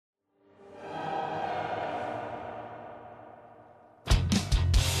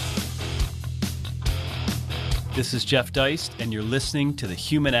This is Jeff Deist, and you're listening to the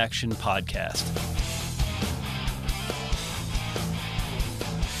Human Action Podcast.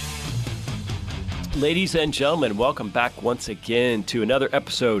 Ladies and gentlemen, welcome back once again to another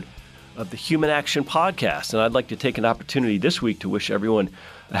episode of the Human Action Podcast. And I'd like to take an opportunity this week to wish everyone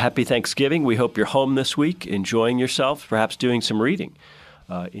a happy Thanksgiving. We hope you're home this week, enjoying yourself, perhaps doing some reading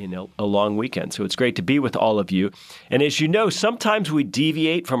in a long weekend. So it's great to be with all of you. And as you know, sometimes we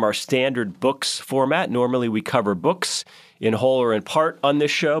deviate from our standard books format. Normally we cover books in whole or in part on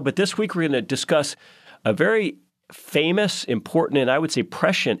this show. But this week we're going to discuss a very famous, important, and I would say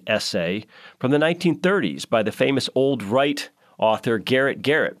prescient essay from the 1930s by the famous old right author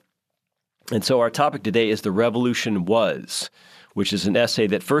Garrett. And so our topic today is The Revolution Was, which is an essay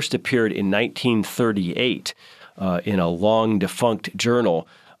that first appeared in 1938 in a long-defunct journal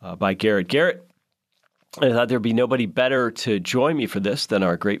by Garrett. I thought there'd be nobody better to join me for this than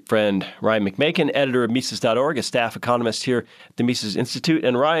our great friend Ryan McMakin, editor of Mises.org, a staff economist here at the Mises Institute.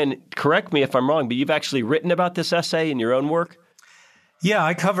 And Ryan, correct me if I'm wrong, but you've actually written about this essay in your own work? Yeah,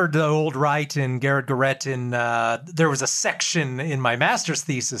 I covered the old right and Garet there was a section in my master's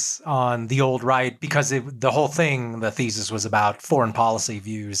thesis on the old right because the thesis was about foreign policy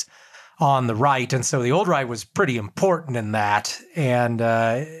views on the right. And so the old right was pretty important in that. And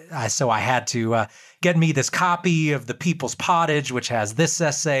so I had to get me this copy of The People's Pottage, which has this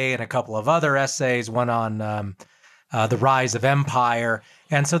essay and a couple of other essays, one on the rise of empire.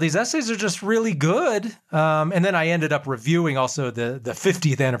 And so these essays are just really good. And then I ended up reviewing also the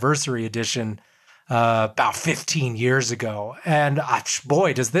 50th anniversary edition about 15 years ago. And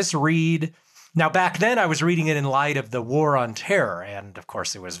boy, does this read... Now, back then, I was reading it in light of the War on Terror, and of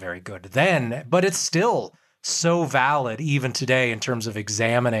course, it was very good then, but it's still so valid even today in terms of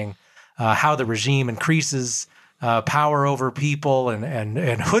examining how the regime increases power over people and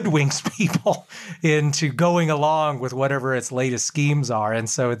hoodwinks people into going along with whatever its latest schemes are. And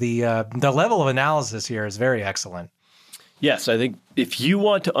so the level of analysis here is very excellent. Yes, I think if you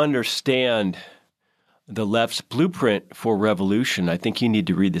want to understand the left's blueprint for revolution, I think you need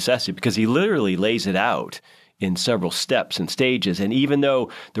to read this essay because he literally lays it out in several steps and stages. And even though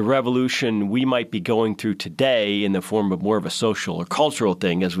the revolution we might be going through today in the form of more of a social or cultural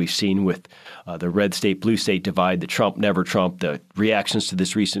thing, as we've seen with the red state, blue state divide, the Trump, never Trump, the reactions to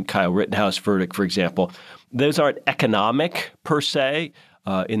this recent Kyle Rittenhouse verdict, for example, those aren't economic per se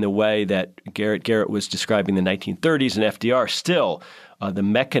in the way that Garrett was describing the 1930s and FDR. Still, the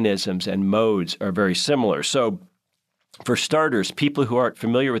mechanisms and modes are very similar. So for starters, people who aren't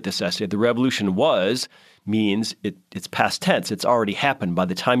familiar with this essay, the revolution means it's past tense. It's already happened. By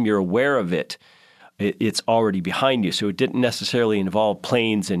the time you're aware of it, it's already behind you. So it didn't necessarily involve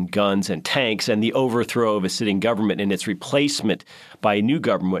planes and guns and tanks and the overthrow of a sitting government and its replacement by a new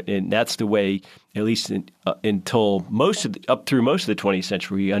government. And that's the way, at least until up through most of the 20th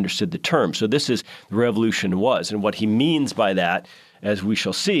century, we understood the term. So this is the revolution was. And what he means by that, as we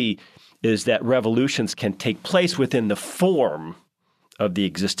shall see, is that revolutions can take place within the form of the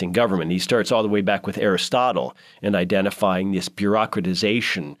existing government. He starts all the way back with Aristotle and identifying this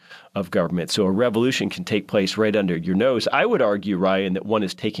bureaucratization of government. So a revolution can take place right under your nose. I would argue, Ryan, that one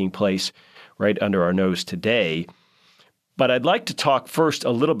is taking place right under our nose today. But I'd like to talk first a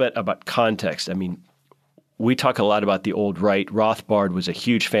little bit about context. I mean, we talk a lot about the old right. Rothbard was a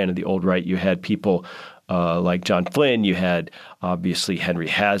huge fan of the old right. You had people like John Flynn. You had, obviously, Henry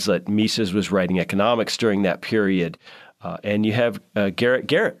Hazlitt. Mises was writing economics during that period. And you have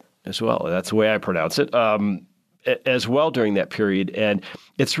Garrett as well. That's the way I pronounce it, as well during that period. And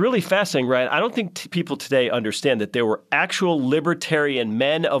it's really fascinating, right? I don't think people today understand that there were actual libertarian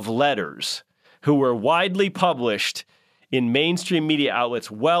men of letters who were widely published in mainstream media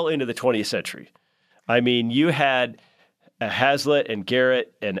outlets well into the 20th century. I mean, you had Hazlitt and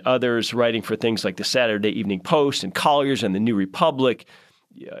Garrett and others writing for things like the Saturday Evening Post and Collier's and the New Republic.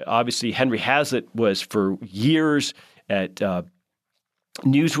 Obviously, Henry Hazlitt was for years at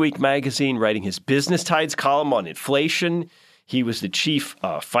Newsweek magazine writing his Business Tides column on inflation. He was the chief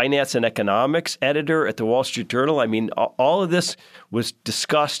finance and economics editor at the Wall Street Journal. I mean, all of this was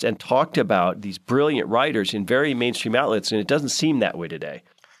discussed and talked about, these brilliant writers in very mainstream outlets, and it doesn't seem that way today.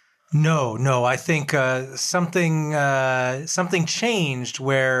 No. I think something changed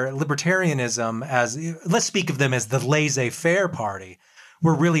where libertarianism, let's speak of them as the laissez-faire party,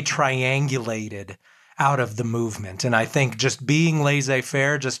 were really triangulated out of the movement. And I think just being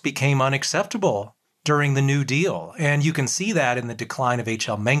laissez-faire just became unacceptable during the New Deal. And you can see that in the decline of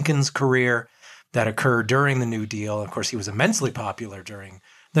H.L. Mencken's career that occurred during the New Deal. Of course, he was immensely popular during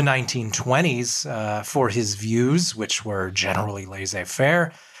the 1920s for his views, which were generally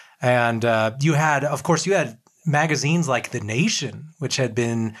laissez-faire. And you had magazines like The Nation, which had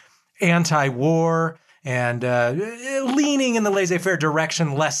been anti-war and leaning in the laissez-faire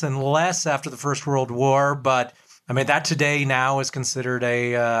direction less and less after the First World War. But I mean, that today now is considered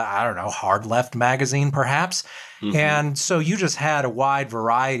a, hard left magazine, perhaps. Mm-hmm. And so you just had a wide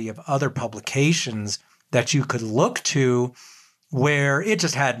variety of other publications that you could look to where it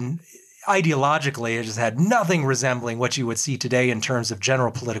just had, ideologically, it just had nothing resembling what you would see today in terms of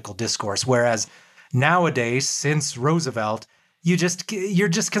general political discourse. Whereas nowadays, since Roosevelt, you're just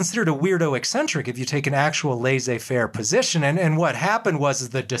considered a weirdo eccentric if you take an actual laissez-faire position. And what happened was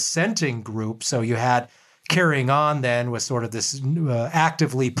the dissenting group, so you had carrying on then with sort of this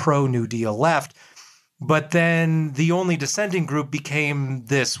actively pro-New Deal left, but then the only dissenting group became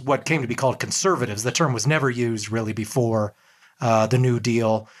this, what came to be called conservatives. The term was never used really before the New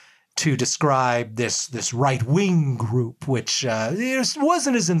Deal to describe this right-wing group, which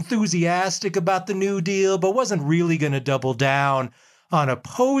wasn't as enthusiastic about the New Deal, but wasn't really going to double down on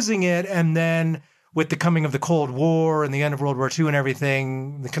opposing it. And then with the coming of the Cold War and the end of World War II and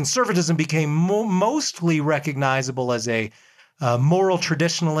everything, the conservatism became mostly recognizable as a moral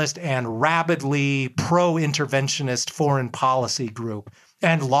traditionalist and rabidly pro-interventionist foreign policy group.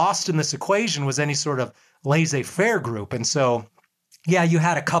 And lost in this equation was any sort of laissez-faire group. And so, yeah, you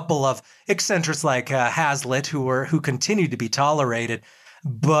had a couple of eccentrics like Hazlitt who continued to be tolerated,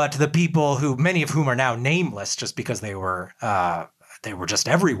 but the people many of whom are now nameless just because they were just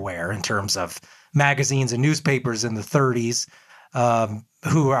everywhere in terms of magazines and newspapers in the 30s,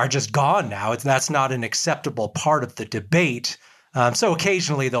 who are just gone now. That's not an acceptable part of the debate. So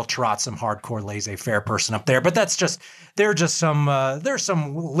occasionally they'll trot some hardcore laissez-faire person up there, but there's some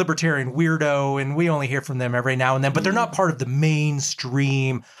libertarian weirdo, and we only hear from them every now and then, but they're not part of the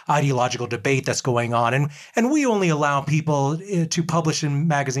mainstream ideological debate that's going on. And we only allow people to publish in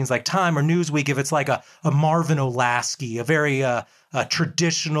magazines like Time or Newsweek if it's like a Marvin Olasky, a very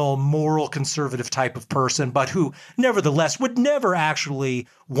traditional moral conservative type of person, but who nevertheless would never actually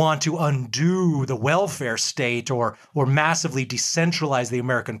want to undo the welfare state or massively decentralize the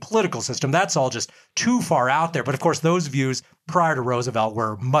American political system. That's all just too far out there. But of course, those views prior to Roosevelt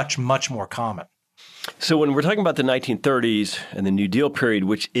were much, much more common. So when we're talking about the 1930s and the New Deal period,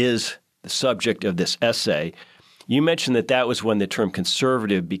 which is the subject of this essay, you mentioned that was when the term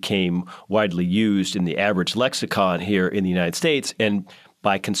conservative became widely used in the average lexicon here in the United States. And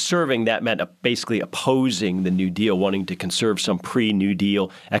by conserving, that meant basically opposing the New Deal, wanting to conserve some pre-New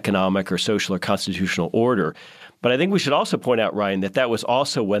Deal economic or social or constitutional order. But I think we should also point out, Ryan, that was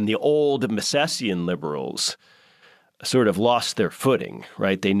also when the old Misesian liberals sort of lost their footing,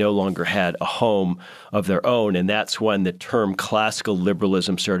 right? They no longer had a home of their own. And that's when the term classical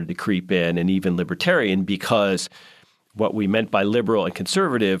liberalism started to creep in, and even libertarian, because what we meant by liberal and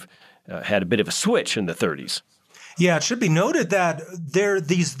conservative had a bit of a switch in the 30s. Yeah, it should be noted that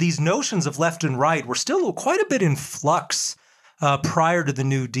these notions of left and right were still quite a bit in flux prior to the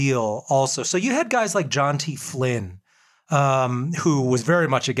New Deal also. So you had guys like John T. Flynn, who was very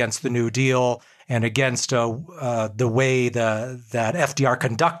much against the New Deal and against the way that FDR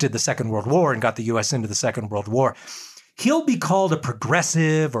conducted the Second World War and got the U.S. into the Second World War. He'll be called a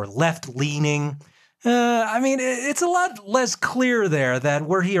progressive or left-leaning. It's a lot less clear there that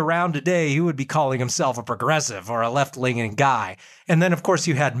were he around today, he would be calling himself a progressive or a left-leaning guy. And then, of course,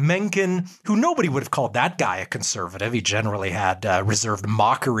 you had Mencken, who nobody would have called that guy a conservative. He generally had reserved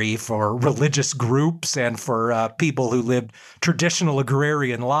mockery for religious groups and for people who lived traditional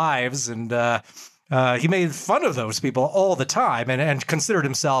agrarian lives. And he made fun of those people all the time and considered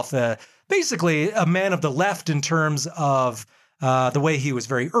himself basically a man of the left in terms of the way he was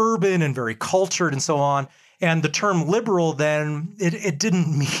very urban and very cultured and so on. And the term liberal then, it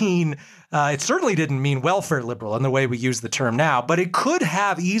didn't mean, it certainly didn't mean welfare liberal in the way we use the term now, but it could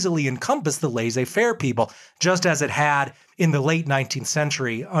have easily encompassed the laissez-faire people, just as it had in the late 19th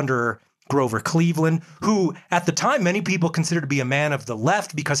century under Grover Cleveland, who at the time many people considered to be a man of the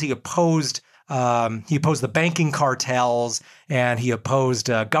left because he opposed the banking cartels and he opposed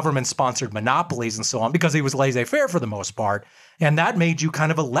government-sponsored monopolies and so on because he was laissez-faire for the most part. And that made you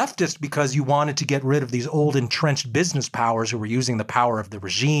kind of a leftist because you wanted to get rid of these old entrenched business powers who were using the power of the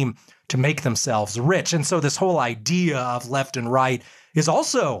regime to make themselves rich. And so this whole idea of left and right is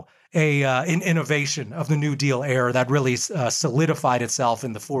also an innovation of the New Deal era that really solidified itself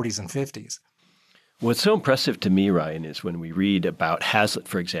in the 40s and 50s. What's so impressive to me, Ryan, is when we read about Hazlitt,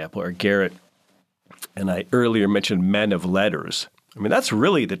 for example, or Garrett, and I earlier mentioned men of letters. I mean, that's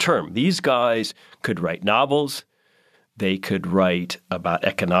really the term. These guys could write novels. They could write about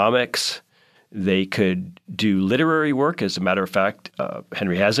economics. They could do literary work. As a matter of fact,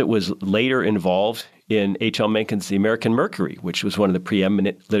 Henry Hazlitt was later involved in H.L. Mencken's The American Mercury, which was one of the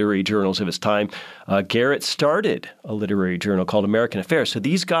preeminent literary journals of his time. Garrett started a literary journal called American Affairs. So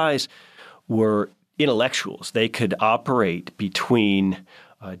these guys were intellectuals. They could operate between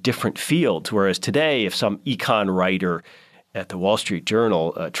different fields, whereas today, if some econ writer at the Wall Street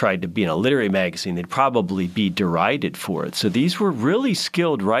Journal tried to be in a literary magazine, they'd probably be derided for it. So these were really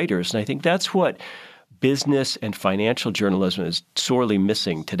skilled writers, and I think that's what business and financial journalism is sorely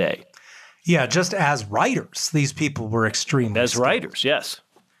missing today. Yeah, just as writers, these people were extremely As skilled. writers, yes.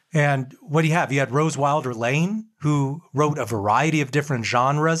 And what do you have? You had Rose Wilder Lane, who wrote a variety of different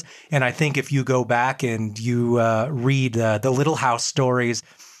genres. And I think if you go back and you read the Little House stories,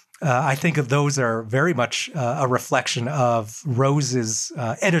 I think of those are very much a reflection of Rose's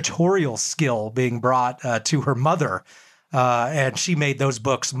editorial skill being brought to her mother. And she made those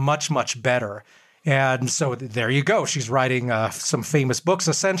books much, much better. And so there you go. She's writing some famous books,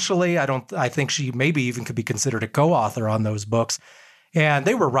 essentially. I think she maybe even could be considered a co-author on those books. And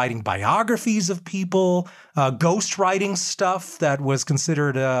they were writing biographies of people, ghostwriting stuff that was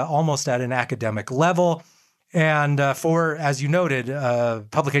considered almost at an academic level. And for, as you noted,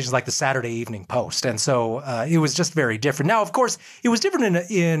 publications like the Saturday Evening Post. And so it was just very different. Now, of course, it was different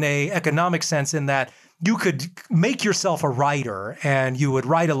in a economic sense in that you could make yourself a writer and you would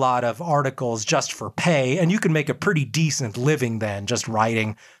write a lot of articles just for pay. And you could make a pretty decent living then just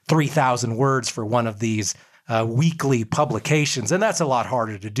writing 3,000 words for one of these weekly publications. And that's a lot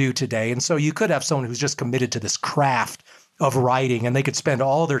harder to do today. And so you could have someone who's just committed to this craft of writing and they could spend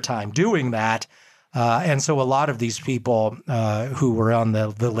all their time doing that. And so a lot of these people who were on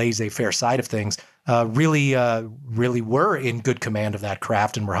the laissez-faire side of things really were in good command of that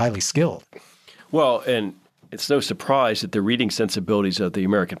craft and were highly skilled. Well, and it's no surprise that the reading sensibilities of the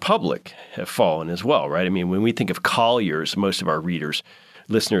American public have fallen as well, right? I mean, when we think of Collier's, most of our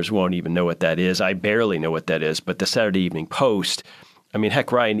listeners won't even know what that is. I barely know what that is. But the Saturday Evening Post, I mean,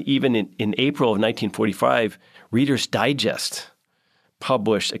 heck, Ryan, even in April of 1945, Reader's Digest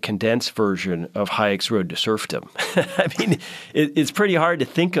published a condensed version of Hayek's Road to Serfdom. I mean, it's pretty hard to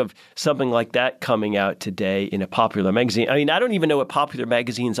think of something like that coming out today in a popular magazine. I mean, I don't even know what popular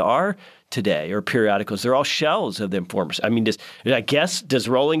magazines are today or periodicals. They're all shells of them forms. I mean, does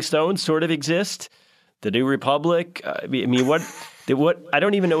Rolling Stone sort of exist? The New Republic? I mean, what? I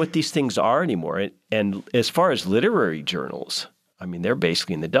don't even know what these things are anymore. And as far as literary journals, I mean, they're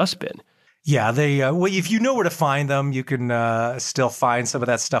basically in the dustbin. Yeah, well, if you know where to find them, you can still find some of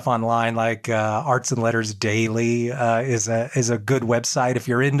that stuff online. Like Arts and Letters Daily is a good website if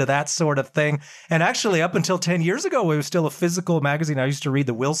you're into that sort of thing. And actually, up until 10 years ago, it was still a physical magazine. I used to read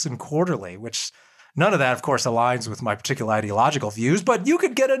the Wilson Quarterly, which none of that, of course, aligns with my particular ideological views. But you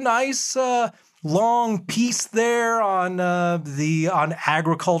could get a nice long piece there on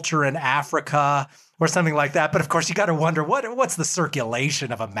agriculture in Africa, or something like that. But of course, you got to wonder, what's the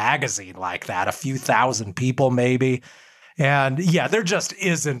circulation of a magazine like that? A few thousand people, maybe. And yeah, there just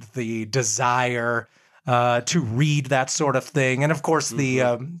isn't the desire to read that sort of thing. And of course,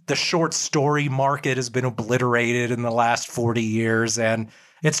 the short story market has been obliterated in the last 40 years. And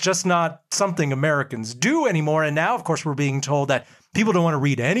it's just not something Americans do anymore. And now, of course, we're being told that people don't want to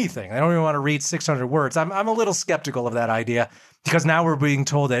read anything. They don't even want to read 600 words. I'm a little skeptical of that idea, because now we're being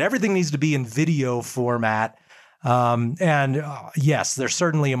told that everything needs to be in video format. Yes, there's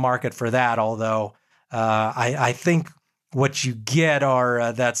certainly a market for that, although I think what you get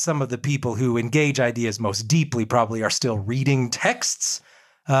are that some of the people who engage ideas most deeply probably are still reading texts.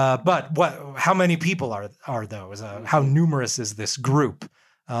 But how many people are those? How numerous is this group?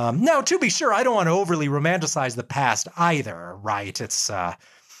 Now, to be sure, I don't want to overly romanticize the past either, right?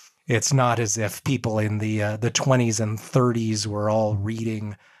 It's not as if people in the 20s and 30s were all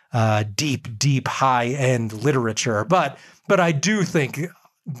reading deep, high-end literature. But I do think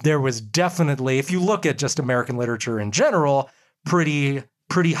there was definitely, if you look at just American literature in general, pretty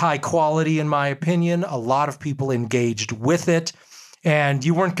high quality, in my opinion. A lot of people engaged with it. And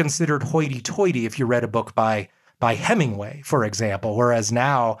you weren't considered hoity-toity if you read a book by Hemingway, for example, whereas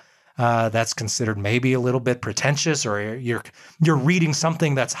now that's considered maybe a little bit pretentious, or you're reading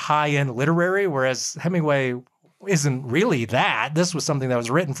something that's high-end literary, whereas Hemingway isn't really that. This was something that was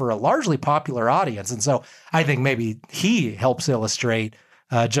written for a largely popular audience. And so I think maybe he helps illustrate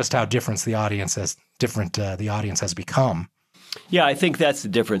just how different the audience has become. Yeah, I think that's the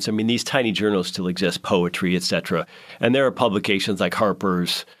difference. I mean, these tiny journals still exist, poetry, etc. And there are publications like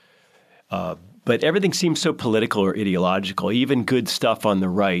Harper's, But everything seems so political or ideological, even good stuff on the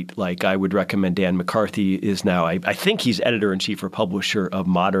right. Like I would recommend Dan McCarthy is now, I think he's editor-in-chief or publisher of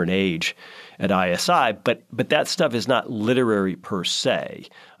Modern Age at ISI, but that stuff is not literary per se.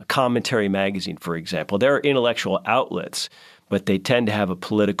 A Commentary magazine, for example, there are intellectual outlets, but they tend to have a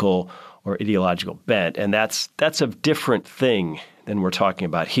political or ideological bent, and that's a different thing than we're talking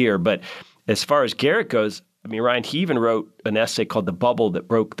about here. But as far as Garrett goes, I mean, Ryan, he even wrote an essay called The Bubble That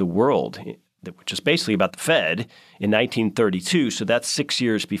Broke the World, which is basically about the Fed in 1932. So that's 6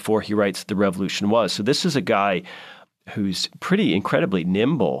 years before he writes The Revolution Was. So this is a guy who's pretty incredibly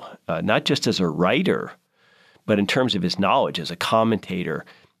nimble, not just as a writer, but in terms of his knowledge as a commentator,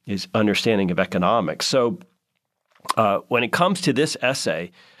 his understanding of economics. So when it comes to this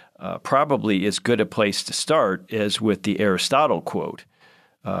essay, probably as good a place to start as with the Aristotle quote,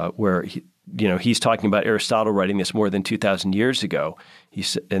 where he's talking about Aristotle writing this more than 2,000 years ago.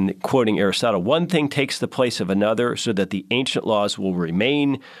 And quoting Aristotle, "One thing takes the place of another so that the ancient laws will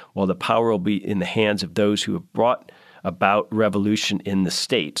remain while the power will be in the hands of those who have brought about revolution in the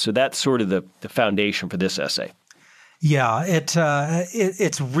state." So that's sort of the foundation for this essay. Yeah,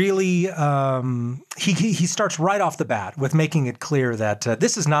 it's really he starts right off the bat with making it clear that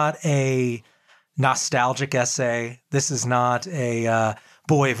this is not a nostalgic essay. This is not a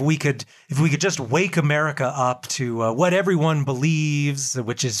boy, if we could just wake America up to what everyone believes,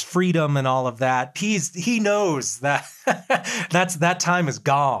 which is freedom and all of that. He knows that that time is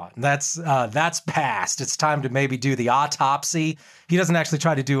gone. That's past. It's time to maybe do the autopsy. He doesn't actually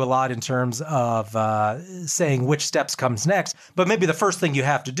try to do a lot in terms of saying which steps comes next, but maybe the first thing you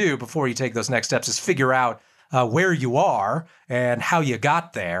have to do before you take those next steps is figure out where you are and how you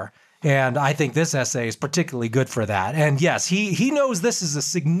got there. And I think this essay is particularly good for that. And yes, he knows this is a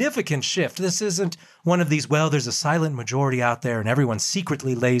significant shift. This isn't one of these, well, there's a silent majority out there and everyone's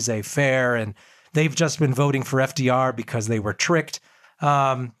secretly laissez-faire and they've just been voting for FDR because they were tricked.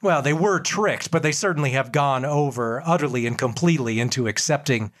 Well, they were tricked, but they certainly have gone over utterly and completely into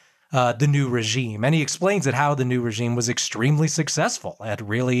accepting the new regime. And he explains that how the new regime was extremely successful at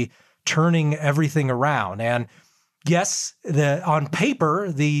really turning everything around. And yes, on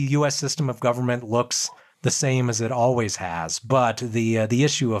paper, the U.S. system of government looks the same as it always has, but the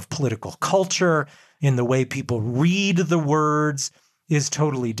issue of political culture in the way people read the words is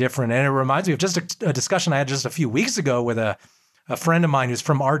totally different. And it reminds me of just a discussion I had just a few weeks ago with a friend of mine who's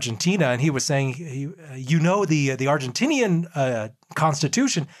from Argentina, and he was saying, the Argentinian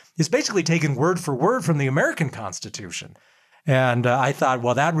Constitution is basically taken word for word from the American Constitution. And I thought,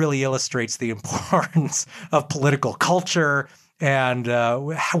 well, that really illustrates the importance of political culture and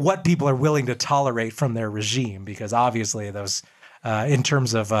what people are willing to tolerate from their regime, because obviously those, in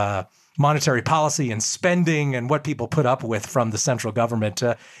terms of monetary policy and spending and what people put up with from the central government,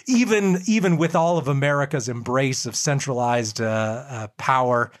 even with all of America's embrace of centralized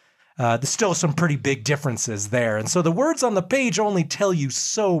power, there's still some pretty big differences there. And so the words on the page only tell you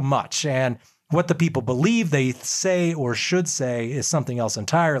so much, and what the people believe they say or should say is something else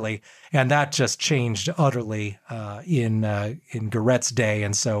entirely, and that just changed utterly in Garet's day.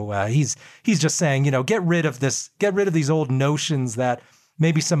 And so he's just saying, get rid of these old notions that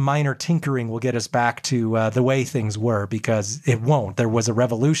maybe some minor tinkering will get us back to the way things were, because it won't. There was a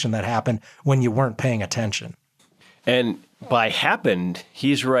revolution that happened when you weren't paying attention. And by happened,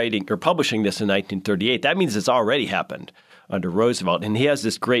 he's writing or publishing this in 1938. That means it's already happened under Roosevelt. And he has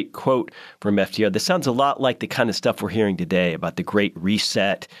this great quote from FDR. This sounds a lot like the kind of stuff we're hearing today about the Great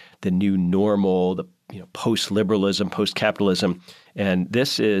Reset, the new normal, the post-liberalism, post-capitalism. And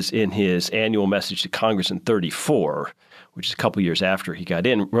this is in his annual message to Congress in 34, which is a couple years after he got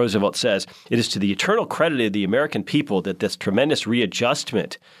in. Roosevelt says, "It is to the eternal credit of the American people that this tremendous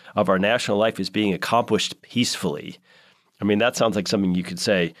readjustment of our national life is being accomplished peacefully." I mean, that sounds like something you could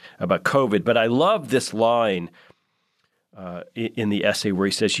say about COVID, but I love this line in the essay where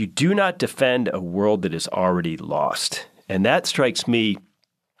he says, "You do not defend a world that is already lost." And that strikes me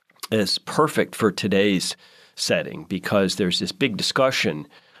as perfect for today's setting, because there's this big discussion,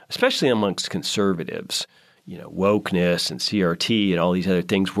 especially amongst conservatives, wokeness and CRT and all these other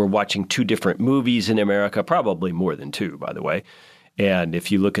things. We're watching two different movies in America, probably more than two, by the way. And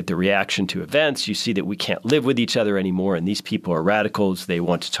if you look at the reaction to events, you see that we can't live with each other anymore. And these people are radicals. They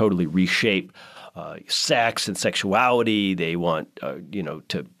want to totally reshape sex and sexuality. They want,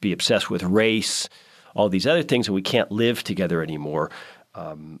 to be obsessed with race, all these other things, and we can't live together anymore.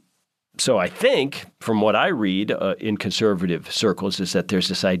 So I think, from what I read in conservative circles, is that there's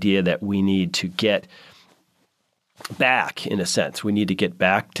this idea that we need to get back, in a sense. We need to get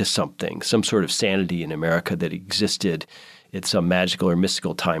back to something, some sort of sanity in America that existed at some magical or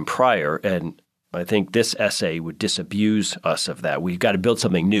mystical time prior. And I think this essay would disabuse us of that. We've got to build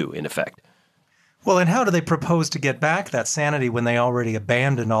something new, in effect. Well, and how do they propose to get back that sanity when they already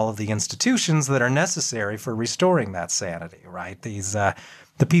abandoned all of the institutions that are necessary for restoring that sanity, right? The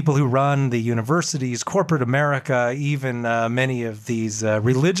people who run the universities, corporate America, even many of these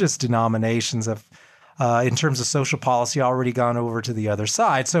religious denominations have, in terms of social policy, already gone over to the other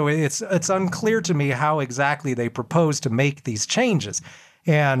side. So it's unclear to me how exactly they propose to make these changes.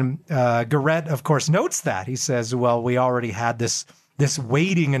 And Garet, of course, notes that. He says, well, we already had this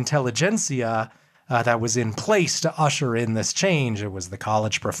waiting intelligentsia that was in place to usher in this change. It was the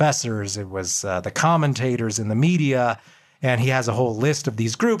college professors, it was the commentators in the media, and he has a whole list of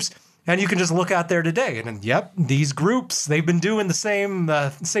these groups. And you can just look out there today, and yep, these groups, they've been doing the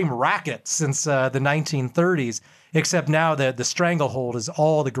same racket since the 1930s, except now the stranglehold is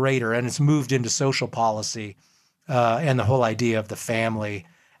all the greater, and it's moved into social policy and the whole idea of the family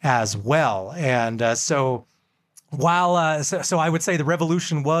as well. And so I would say the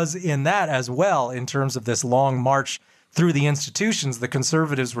revolution was in that as well, in terms of this long march through the institutions. The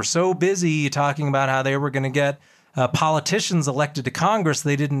conservatives were so busy talking about how they were going to get politicians elected to Congress,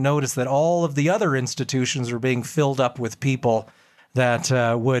 they didn't notice that all of the other institutions were being filled up with people that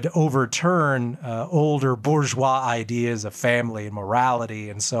would overturn older bourgeois ideas of family and morality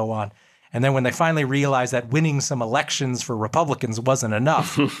and so on. And then when they finally realized that winning some elections for Republicans wasn't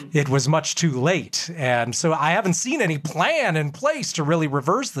enough, it was much too late. And so I haven't seen any plan in place to really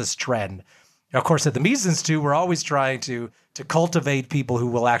reverse this trend. Of course, at the Mises Institute, we're always trying to cultivate people who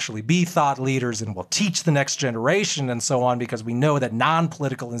will actually be thought leaders and will teach the next generation and so on, because we know that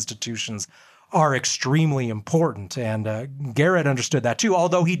non-political institutions are extremely important. And Garrett understood that too,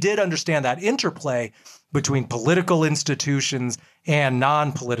 although he did understand that interplay between political institutions and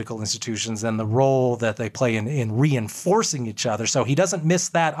non-political institutions and the role that they play in reinforcing each other. So he doesn't miss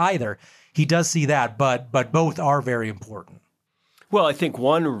that either. He does see that, but both are very important. Well, I think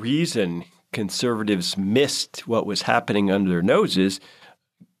one reason conservatives missed what was happening under their noses,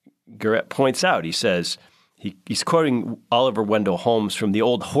 Garrett points out, he says, he's quoting Oliver Wendell Holmes from the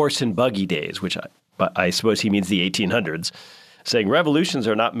old horse and buggy days, which I suppose he means the 1800s, saying revolutions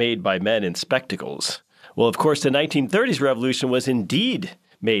are not made by men in spectacles. Well, of course, the 1930s revolution was indeed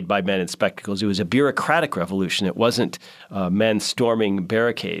made by men in spectacles. It was a bureaucratic revolution. It wasn't men storming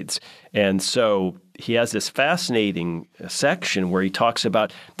barricades. And so he has this fascinating section where he talks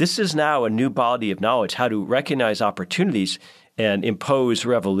about this is now a new body of knowledge, how to recognize opportunities and impose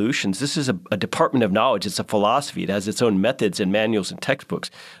revolutions. This is a department of knowledge. It's a philosophy. It has its own methods and manuals and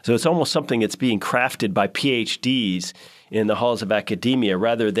textbooks. So it's almost something that's being crafted by PhDs in the halls of academia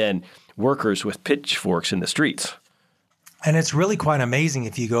rather than workers with pitchforks in the streets. And it's really quite amazing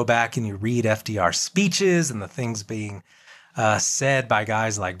if you go back and you read FDR's speeches and the things being said by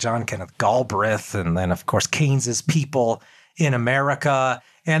guys like John Kenneth Galbraith and then, of course, Keynes's people in America.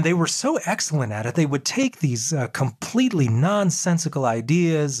 And they were so excellent at it. They would take these completely nonsensical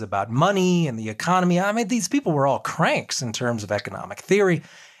ideas about money and the economy. I mean, these people were all cranks in terms of economic theory.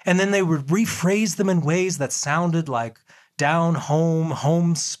 And then they would rephrase them in ways that sounded like down home,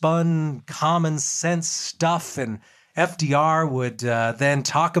 homespun, common sense stuff. And FDR would then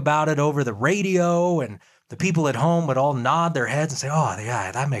talk about it over the radio, and the people at home would all nod their heads and say, "Oh,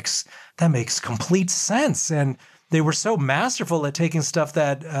 yeah, that makes complete sense." And they were so masterful at taking stuff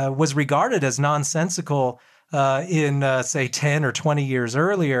that was regarded as nonsensical in, say, 10 or 20 years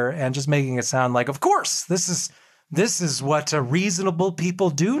earlier, and just making it sound like, of course, this is what reasonable people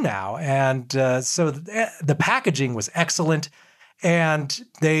do now. And so the packaging was excellent, and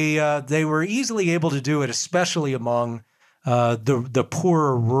they were easily able to do it, especially among the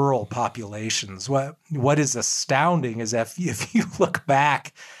poorer rural populations. What is astounding is if you look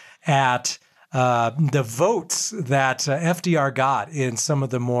back at the votes that FDR got in some of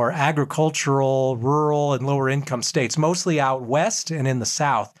the more agricultural, rural, and lower income states, mostly out west and in the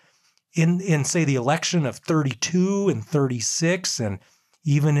South, in say the election of 32 and 36 and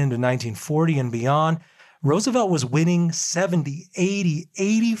even into 1940 and beyond, Roosevelt was winning 70, 80,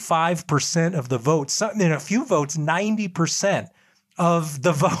 85% of the votes. In a few votes, 90% of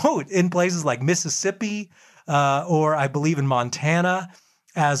the vote in places like Mississippi or I believe in Montana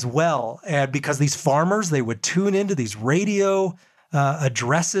as well. And because these farmers, they would tune into these radio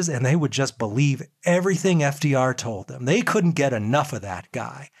addresses and they would just believe everything FDR told them. They couldn't get enough of that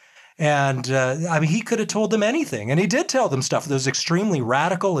guy. And I mean, he could have told them anything. And he did tell them stuff that was extremely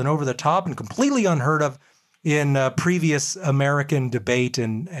radical and over the top and completely unheard of in previous American debate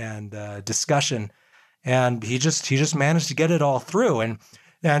and discussion. And he just managed to get it all through. And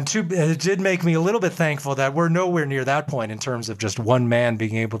And it did make me a little bit thankful that we're nowhere near that point in terms of just one man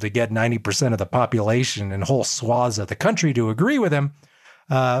being able to get 90% of the population and whole swaths of the country to agree with him.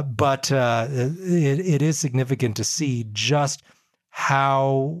 But it is significant to see just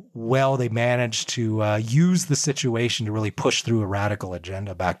how well they managed to use the situation to really push through a radical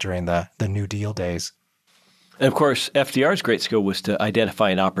agenda back during the New Deal days. And of course, FDR's great skill was to identify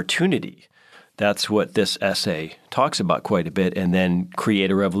an opportunity. That's what this essay talks about quite a bit, and then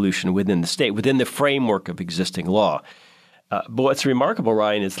create a revolution within the state, within the framework of existing law. But what's remarkable,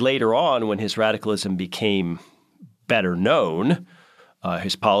 Ryan, is later on when his radicalism became better known,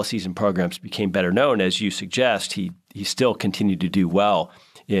 his policies and programs became better known, as you suggest, he still continued to do well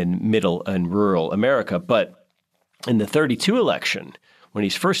in middle and rural America. But in the 32 election, when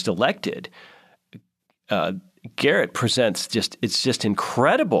he's first elected, Garrett presents it's just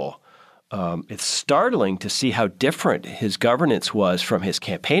incredible. It's startling to see how different his governance was from his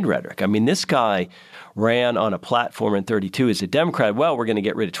campaign rhetoric. I mean, this guy ran on a platform in 32 as a Democrat. Well, we're going to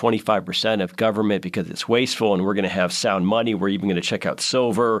get rid of 25% of government because it's wasteful, and we're going to have sound money. We're even going to check out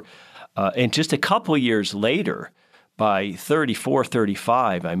silver. And just a couple of years later, by 34,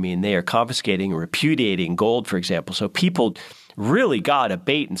 35, I mean, they are confiscating and repudiating gold, for example. So people really got a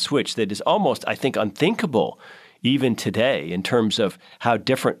bait and switch that is almost, I think, unthinkable even today in terms of how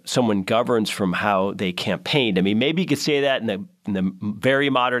different someone governs from how they campaigned. I mean, maybe you could say that in the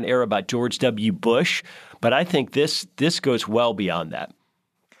very modern era about George W. Bush, but I think this goes well beyond that.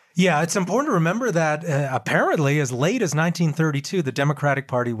 Yeah, it's important to remember that apparently as late as 1932, the Democratic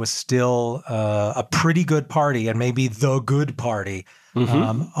Party was still a pretty good party and maybe the good party,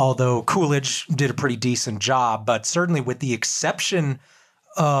 although Coolidge did a pretty decent job. But certainly with the exception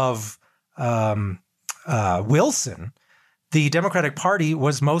of Wilson, the Democratic Party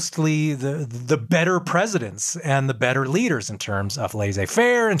was mostly the better presidents and the better leaders in terms of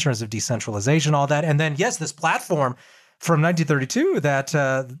laissez-faire, in terms of decentralization, all that. And then, yes, this platform from 1932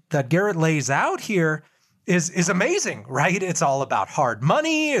 that Garrett lays out here is amazing, right? It's all about hard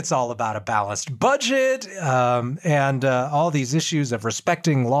money. It's all about a balanced budget and all these issues of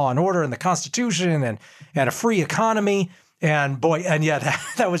respecting law and order and the Constitution and a free economy. And boy, and yet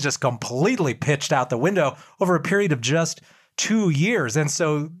that was just completely pitched out the window over a period of just 2 years. And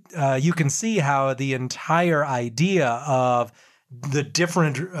so you can see how the entire idea of the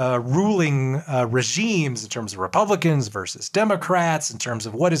different ruling regimes in terms of Republicans versus Democrats, in terms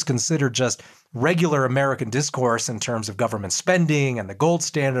of what is considered just regular American discourse in terms of government spending and the gold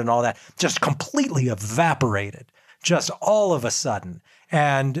standard and all that, just completely evaporated, just all of a sudden.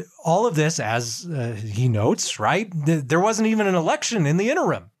 And all of this, as he notes, right, there wasn't even an election in the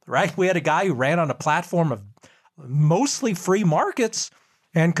interim, right? We had a guy who ran on a platform of mostly free markets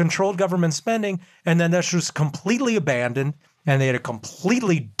and controlled government spending, and then that's just completely abandoned, and they had a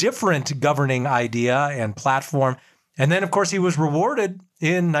completely different governing idea and platform. And then, of course, he was rewarded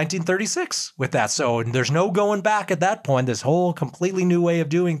in 1936 with that. So there's no going back at that point. This whole completely new way of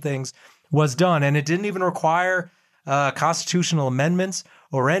doing things was done, and it didn't even require constitutional amendments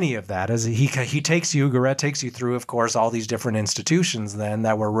or any of that. As Garrett takes you through, of course, all these different institutions then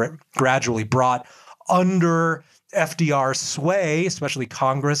that were gradually brought under FDR's sway, especially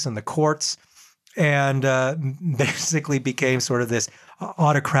Congress and the courts, and basically became sort of this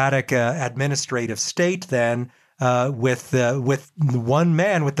autocratic administrative state then with one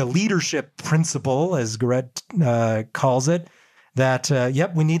man, with the leadership principle, as Garet calls it, that,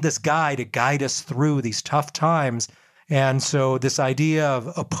 we need this guy to guide us through these tough times. And so this idea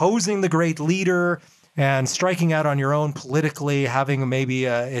of opposing the great leader and striking out on your own politically, having maybe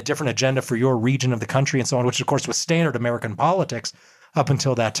a different agenda for your region of the country and so on, which of course was standard American politics up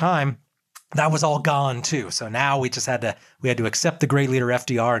until that time, that was all gone too. So now we had to accept the great leader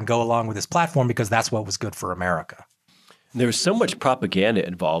FDR and go along with his platform because that's what was good for America. There was so much propaganda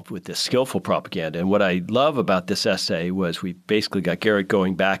involved with this, skillful propaganda. And what I love about this essay was we basically got Garrett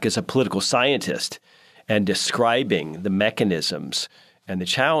going back as a political scientist and describing the mechanisms and the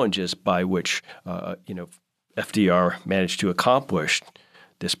challenges by which, FDR managed to accomplish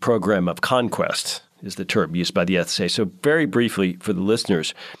this program of conquest, is the term used by the essay. So very briefly for the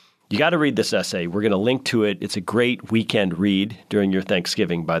listeners, you got to read this essay. We're going to link to it. It's a great weekend read during your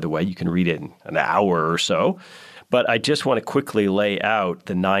Thanksgiving, by the way. You can read it in an hour or so. But I just want to quickly lay out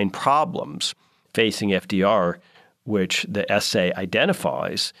the 9 problems facing FDR, which the essay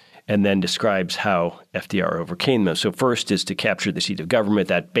identifies and then describes how FDR overcame them. So first is to capture the seat of government.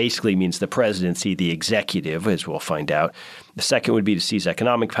 That basically means the presidency, the executive, as we'll find out. The second would be to seize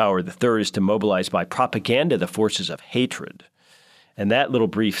economic power. The third is to mobilize by propaganda the forces of hatred. And that little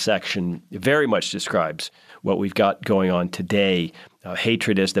brief section very much describes what we've got going on today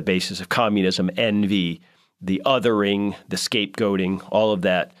hatred as the basis of communism, envy, the othering, the scapegoating, all of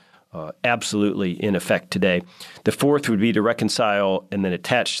that absolutely in effect today. The fourth would be to reconcile and then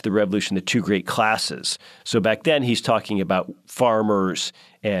attach to the revolution the two great classes. So back then he's talking about farmers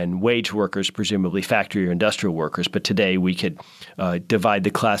and wage workers, presumably factory or industrial workers. But today we could divide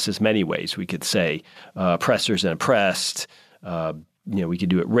the classes many ways. We could say oppressors and oppressed. We could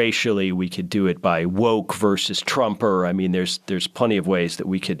do it racially. We could do it by woke versus Trumper. I mean, there's plenty of ways that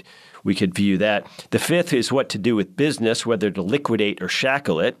we could view that. The fifth is what to do with business, whether to liquidate or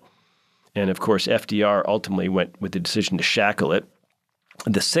shackle it. And of course, FDR ultimately went with the decision to shackle it.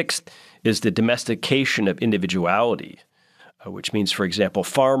 The sixth is the domestication of individuality, which means, for example,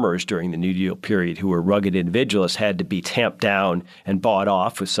 farmers during the New Deal period who were rugged individualists had to be tamped down and bought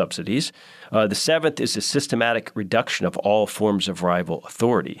off with subsidies. The seventh is the systematic reduction of all forms of rival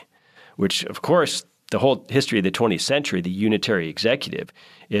authority, which, of course, the whole history of the 20th century, the unitary executive,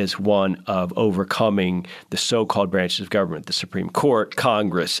 is one of overcoming the so-called branches of government, the Supreme Court,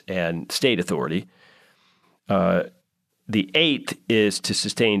 Congress, and state authority. The eighth is to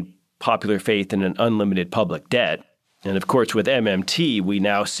sustain popular faith in an unlimited public debt. And of course, with MMT, we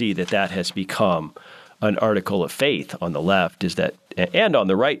now see that has become an article of faith on the left, and on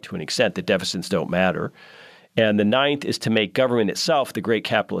the right to an extent, that deficits don't matter. And the ninth is to make government itself the great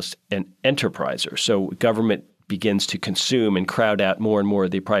capitalist and enterpriser. So government begins to consume and crowd out more and more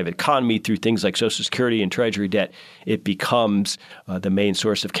of the private economy through things like Social Security and Treasury debt. It becomes the main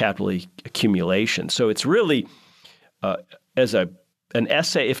source of capital accumulation. So it's really, as an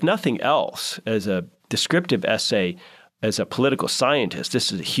essay, if nothing else, as a descriptive essay, as a political scientist,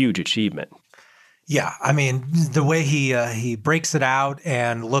 this is a huge achievement. Yeah, I mean, the way he breaks it out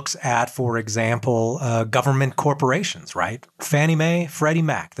and looks at, for example, government corporations, right? Fannie Mae, Freddie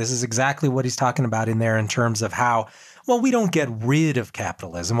Mac. This is exactly what he's talking about in there in terms of how, well, we don't get rid of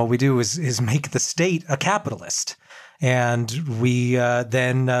capitalism. What we do is make the state a capitalist. And we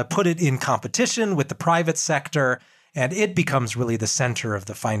then put it in competition with the private sector. And it becomes really the center of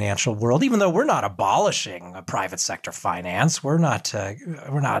the financial world, even though we're not abolishing private sector finance. We're not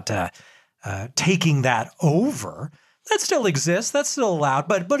taking that over. That still exists. That's still allowed,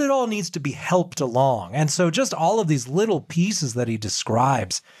 but it all needs to be helped along. And so just all of these little pieces that he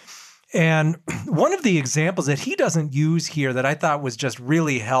describes. And one of the examples that he doesn't use here that I thought was just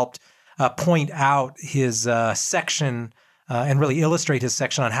really helped point out his section and really illustrate his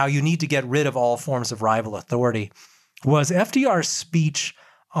section on how you need to get rid of all forms of rival authority was FDR's speech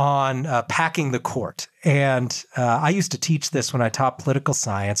on packing the court. And I used to teach this when I taught political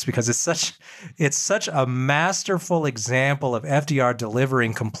science because it's such a masterful example of FDR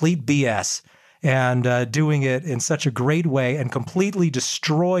delivering complete BS and doing it in such a great way and completely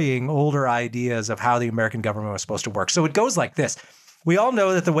destroying older ideas of how the American government was supposed to work. So it goes like this. We all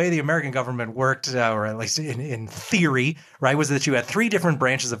know that the way the American government worked, or at least in theory, right, was that you had three different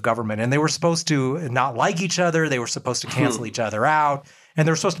branches of government, and they were supposed to not like each other. They were supposed to cancel each other out, and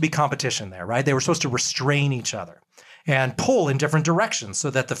there was supposed to be competition there, right? They were supposed to restrain each other and pull in different directions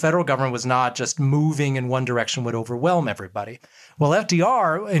so that the federal government was not just moving in one direction would overwhelm everybody. Well,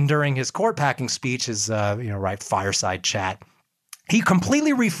 FDR, during his court packing speech, his fireside chat, he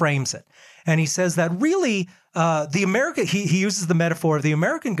completely reframes it. And he says that really he uses the metaphor of the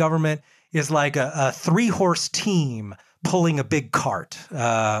American government is like a three-horse team pulling a big cart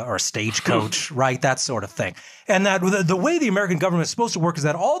or a stagecoach, right? That sort of thing. And that the way the American government is supposed to work is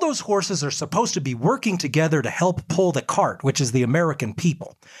that all those horses are supposed to be working together to help pull the cart, which is the American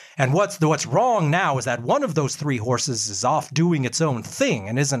people. And what's wrong now is that one of those three horses is off doing its own thing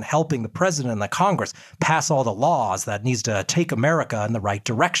and isn't helping the president and the Congress pass all the laws that needs to take America in the right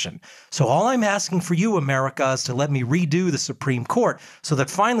direction. So all I'm asking for you, America, is to let me redo the Supreme Court so that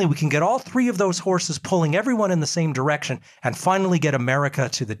finally we can get all three of those horses pulling everyone in the same direction and finally get America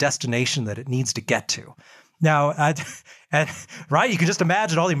to the destination that it needs to get to. Now, right, you can just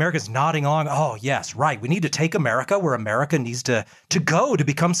imagine all the Americans nodding along. Oh, yes, right. We need to take America where America needs to go to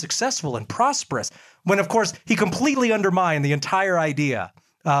become successful and prosperous. When, of course, he completely undermined the entire idea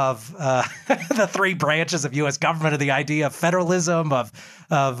of the three branches of U.S. government, of the idea of federalism, of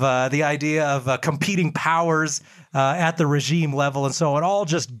the idea of competing powers at the regime level, and so on, all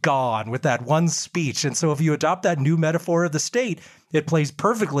just gone with that one speech. And so if you adopt that new metaphor of the state, it plays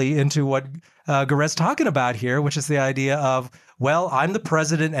perfectly into what Garet's talking about here, which is the idea of, well, I'm the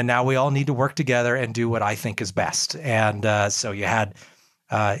president, and now we all need to work together and do what I think is best. And so you had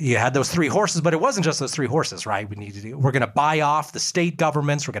those three horses, but it wasn't just those three horses, right? We're going to buy off the state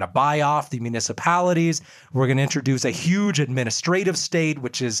governments. We're going to buy off the municipalities. We're going to introduce a huge administrative state,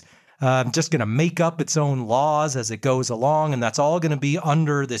 which is just going to make up its own laws as it goes along, and that's all going to be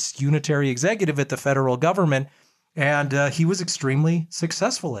under this unitary executive at the federal government. And he was extremely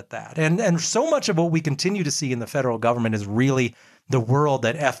successful at that. And so much of what we continue to see in the federal government is really the world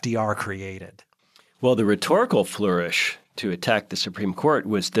that FDR created. Well, the rhetorical flourish to attack the Supreme Court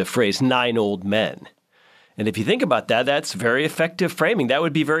was the phrase 9 old men. And if you think about that, that's very effective framing. That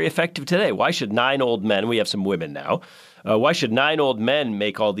would be very effective today. Why should 9 old men, we have some women now, why should 9 old men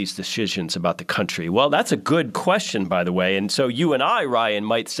make all these decisions about the country? Well, that's a good question, by the way. And so you and I, Ryan,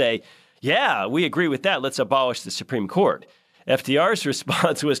 might say, yeah, we agree with that. Let's abolish the Supreme Court. FDR's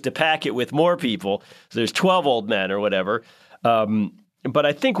response was to pack it with more people. So there's 12 old men or whatever. But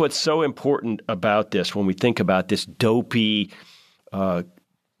I think what's so important about this, when we think about this dopey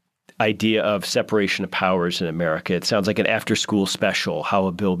idea of separation of powers in America, it sounds like an after-school special, how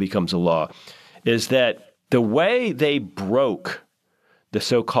a bill becomes a law, is that the way they broke the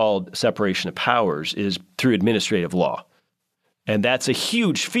so-called separation of powers is through administrative law. And that's a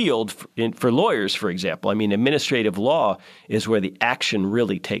huge field for lawyers, for example. I mean, administrative law is where the action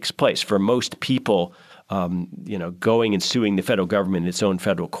really takes place. For most people, going and suing the federal government in its own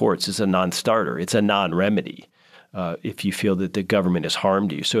federal courts is a non-starter. It's a non-remedy if you feel that the government has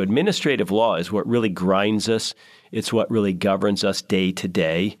harmed you. So administrative law is what really grinds us. It's what really governs us day to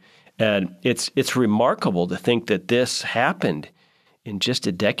day. And it's remarkable to think that this happened in just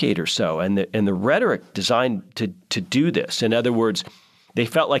a decade or so, and the rhetoric designed to do this. In other words, they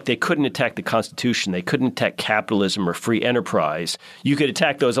felt like they couldn't attack the Constitution. They couldn't attack capitalism or free enterprise. You could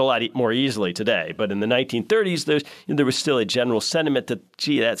attack those a lot more easily today. But in the 1930s, there was still a general sentiment that,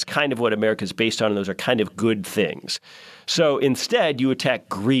 gee, that's kind of what America's based on, and those are kind of good things. So instead, you attack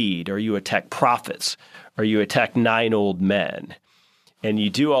greed, or you attack profits, or you attack 9 old men. And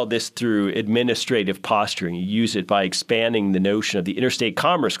you do all this through administrative posturing. You use it by expanding the notion of the Interstate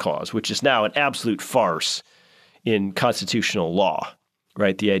Commerce Clause, which is now an absolute farce in constitutional law,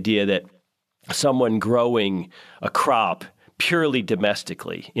 right? The idea that someone growing a crop purely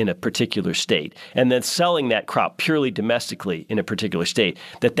domestically in a particular state and then selling that crop purely domestically in a particular state,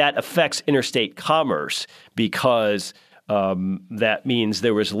 that affects interstate commerce because that means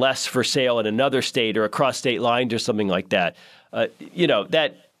there was less for sale in another state or across state lines or something like that.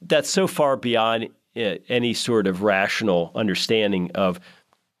 That's so far beyond any sort of rational understanding of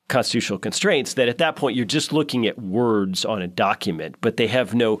constitutional constraints that at that point you're just looking at words on a document, but they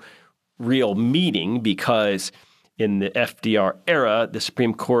have no real meaning because in the FDR era, the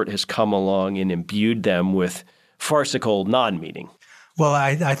Supreme Court has come along and imbued them with farcical non-meaning. Well,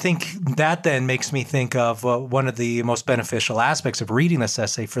 I think that then makes me think of one of the most beneficial aspects of reading this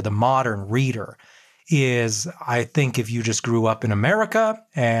essay for the modern reader is I think if you just grew up in America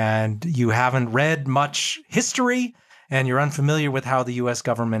and you haven't read much history and you're unfamiliar with how the U.S.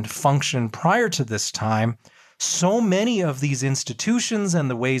 government functioned prior to this time, so many of these institutions and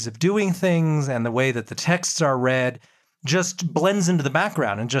the ways of doing things and the way that the texts are read just blends into the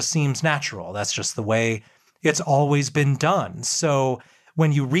background and just seems natural. That's just the way it's always been done. So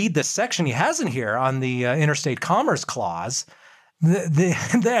when you read this section he has in here on the Interstate Commerce Clause,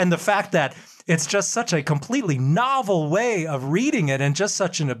 and the fact that it's just such a completely novel way of reading it and just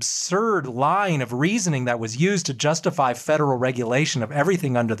such an absurd line of reasoning that was used to justify federal regulation of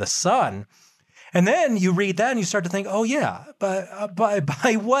everything under the sun. And then you read that and you start to think, oh yeah, but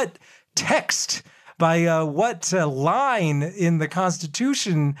by what text, by what line in the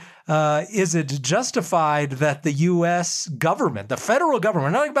Constitution is it justified that the U.S. government, the federal government,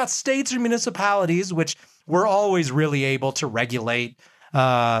 we're not talking about states or municipalities, which we're always really able to regulate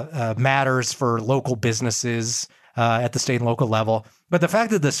matters for local businesses at the state and local level. But the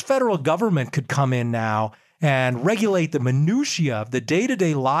fact that this federal government could come in now and regulate the minutiae of the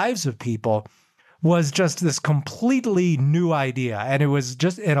day-to-day lives of people was just this completely new idea. And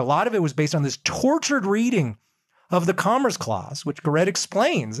a lot of it was based on this tortured reading of the Commerce Clause, which Garrett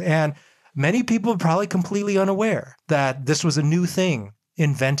explains. And many people are probably completely unaware that this was a new thing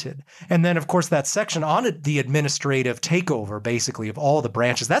invented. And then, of course, that section on it, the administrative takeover, basically, of all the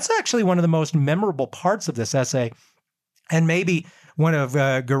branches. That's actually one of the most memorable parts of this essay, and maybe one of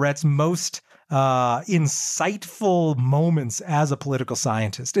Garrett's most insightful moments as a political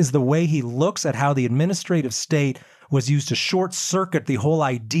scientist is the way he looks at how the administrative state was used to short-circuit the whole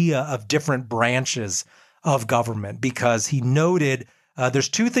idea of different branches of government, because he noted there's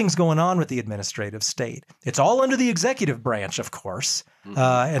two things going on with the administrative state. It's all under the executive branch, of course.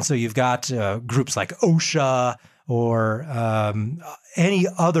 And so you've got groups like OSHA or any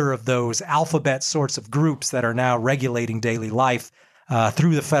other of those alphabet sorts of groups that are now regulating daily life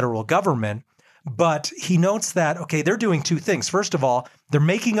through the federal government. But he notes that, okay, they're doing two things. First of all, they're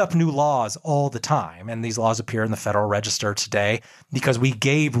making up new laws all the time. And these laws appear in the Federal Register today because we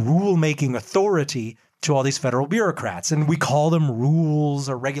gave rule-making authority to all these federal bureaucrats. And we call them rules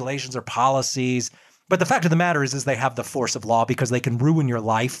or regulations or policies. But the fact of the matter is they have the force of law because they can ruin your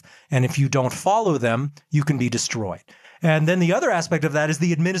life. And if you don't follow them, you can be destroyed. And then the other aspect of that is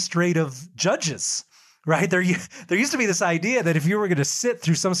the administrative judges. Right? There used to be this idea that if you were going to sit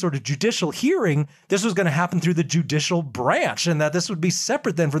through some sort of judicial hearing, this was going to happen through the judicial branch, and that this would be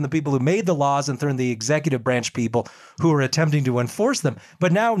separate then from the people who made the laws and from the executive branch people who are attempting to enforce them.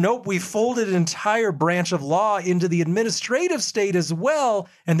 But now, nope, we folded an entire branch of law into the administrative state as well,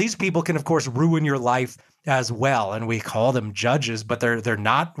 and these people can, of course, ruin your life as well. And we call them judges, but they're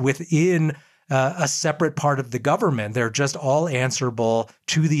not within a separate part of the government. They're just all answerable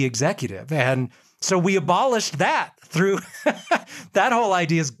to the executive. And so we abolished that through that whole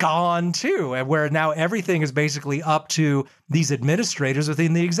idea is gone too, and where now everything is basically up to these administrators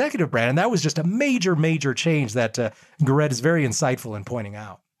within the executive branch. And that was just a major, major change that Garet is very insightful in pointing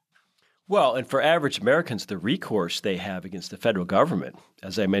out. Well, and for average Americans, the recourse they have against the federal government,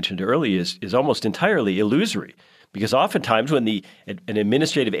 as I mentioned earlier, is almost entirely illusory. Because oftentimes when an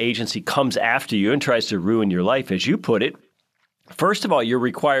administrative agency comes after you and tries to ruin your life, as you put it, first of all, you're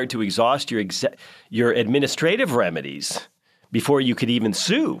required to exhaust your administrative remedies before you could even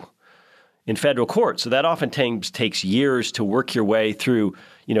sue in federal court. So that oftentimes takes years to work your way through,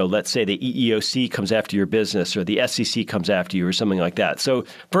 let's say the EEOC comes after your business or the SEC comes after you or something like that. So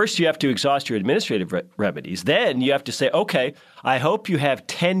first you have to exhaust your administrative remedies. Then you have to say, okay, I hope you have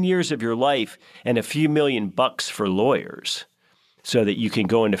 10 years of your life and a few $1,000,000 for lawyers so that you can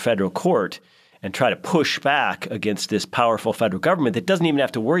go into federal court and try to push back against this powerful federal government that doesn't even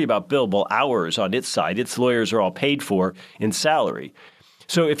have to worry about billable hours on its side. Its lawyers are all paid for in salary.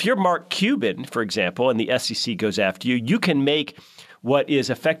 So if you're Mark Cuban, for example, and the SEC goes after you, you can make what is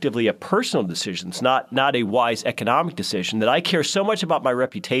effectively a personal decision. It's not a wise economic decision that I care so much about my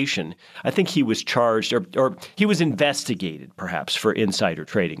reputation. I think he was charged or he was investigated perhaps for insider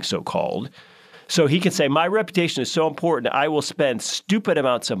trading, so-called. So he can say, my reputation is so important, I will spend stupid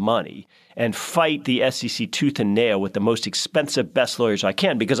amounts of money and fight the SEC tooth and nail with the most expensive, best lawyers I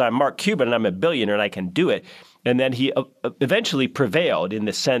can because I'm Mark Cuban and I'm a billionaire and I can do it. And then he eventually prevailed in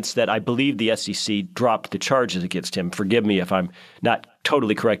the sense that I believe the SEC dropped the charges against him. Forgive me if I'm not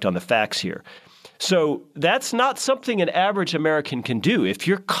totally correct on the facts here. So that's not something an average American can do. If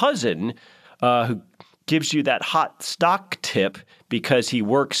your cousin who gives you that hot stock tip because he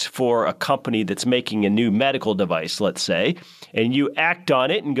works for a company that's making a new medical device, let's say, and you act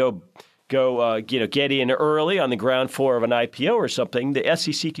on it and go get in early on the ground floor of an IPO or something, the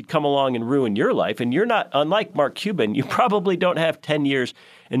SEC could come along and ruin your life. And you're not, unlike Mark Cuban, you probably don't have 10 years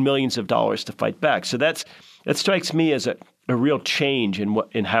and millions of dollars to fight back. So that strikes me as a real change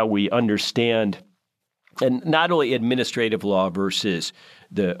in how we understand, and not only administrative law versus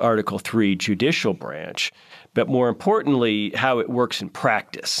the Article 3 judicial branch, but more importantly, how it works in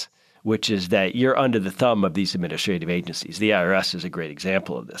practice, which is that you're under the thumb of these administrative agencies. The IRS is a great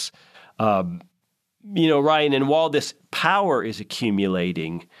example of this. Ryan, and while this power is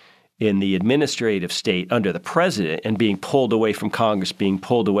accumulating in the administrative state under the president and being pulled away from Congress, being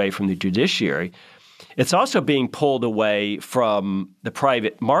pulled away from the judiciary, it's also being pulled away from the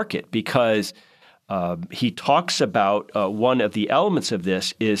private market because he talks about one of the elements of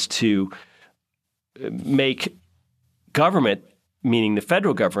this is to make government, meaning the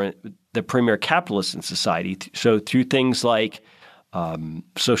federal government, the premier capitalist in society. So through things like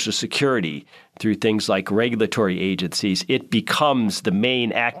Social Security, through things like regulatory agencies, it becomes the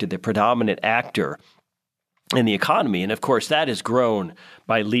main actor, the predominant actor in the economy. And of course, that has grown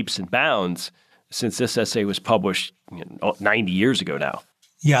by leaps and bounds since this essay was published 90 years ago now.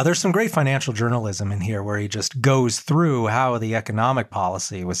 Yeah, there's some great financial journalism in here where he just goes through how the economic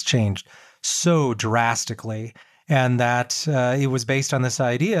policy was changed so drastically. And that it was based on this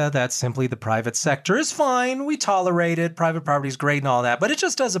idea that simply the private sector is fine, we tolerate it, private property is great and all that, but it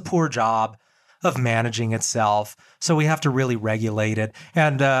just does a poor job of managing itself. So we have to really regulate it.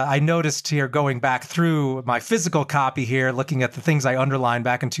 And I noticed here, going back through my physical copy here, looking at the things I underlined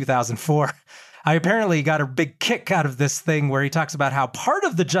back in 2004, I apparently got a big kick out of this thing where he talks about how part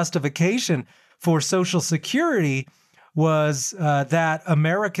of the justification for Social Security was that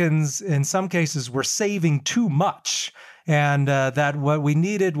Americans, in some cases, were saving too much, and that what we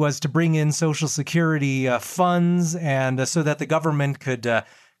needed was to bring in Social Security funds, and so that the government could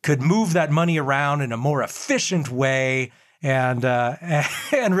move that money around in a more efficient way, and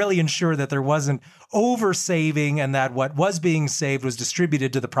and really ensure that there wasn't over-saving and that what was being saved was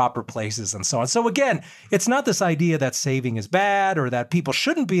distributed to the proper places and so on. So again, it's not this idea that saving is bad or that people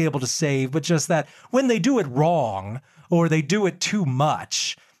shouldn't be able to save, but just that when they do it wrong or they do it too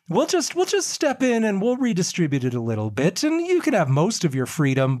much, we'll just step in and we'll redistribute it a little bit, and you can have most of your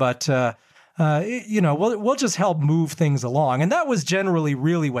freedom, but we'll just help move things along. And that was generally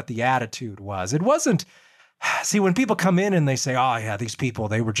really what the attitude was. It wasn't. See, when people come in and they say, oh, yeah, these people,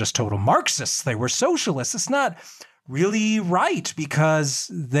 they were just total Marxists, they were socialists, it's not really right,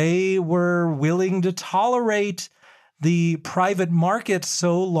 because they were willing to tolerate the private market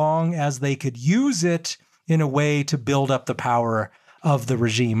so long as they could use it in a way to build up the power of the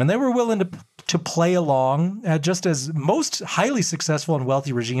regime. And they were willing to play along, just as most highly successful and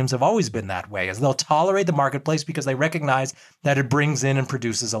wealthy regimes have always been that way, as they'll tolerate the marketplace because they recognize that it brings in and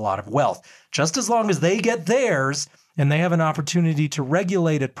produces a lot of wealth. Just as long as they get theirs and they have an opportunity to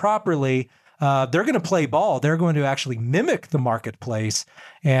regulate it properly, they're going to play ball. They're going to actually mimic the marketplace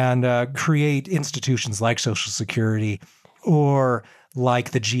and create institutions like Social Security or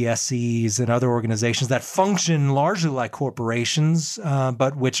like the GSEs and other organizations that function largely like corporations,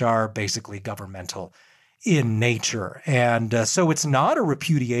 but which are basically governmental in nature. And so it's not a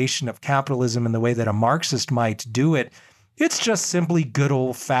repudiation of capitalism in the way that a Marxist might do it. It's just simply good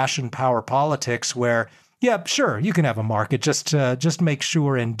old-fashioned power politics where, yeah, sure, you can have a market. Just make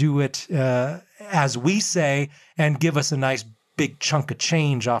sure and do it as we say and give us a nice big chunk of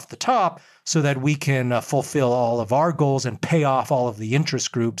change off the top so that we can fulfill all of our goals and pay off all of the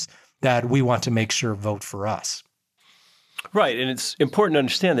interest groups that we want to make sure vote for us. Right. And it's important to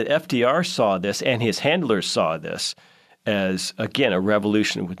understand that FDR saw this and his handlers saw this as, again, a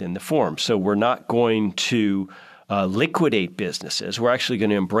revolution within the form. So we're not going to liquidate businesses. We're actually going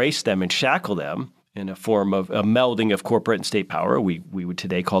to embrace them and shackle them in a form of a melding of corporate and state power. We would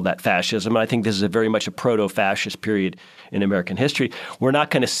today call that fascism. And I think this is very much a proto-fascist period in American history. We're not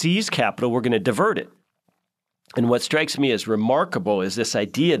going to seize capital. We're going to divert it. And what strikes me as remarkable is this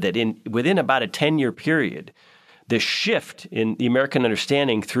idea that within about a 10-year period, the shift in the American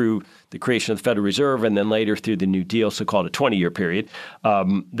understanding through the creation of the Federal Reserve and then later through the New Deal, so-called a 20-year period,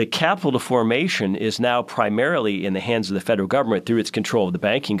 the capital formation is now primarily in the hands of the federal government through its control of the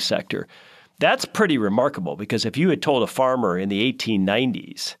banking sector. That's pretty remarkable, because if you had told a farmer in the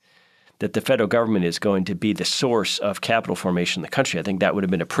 1890s that the federal government is going to be the source of capital formation in the country, I think that would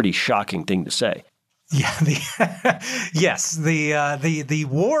have been a pretty shocking thing to say. Yeah, the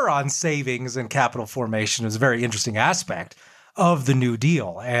war on savings and capital formation is a very interesting aspect of the New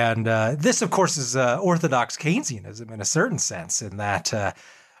Deal. And this, of course, is orthodox Keynesianism in a certain sense, in that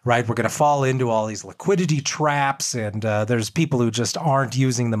right, we're going to fall into all these liquidity traps, and there's people who just aren't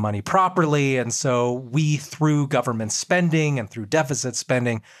using the money properly. And so we, through government spending and through deficit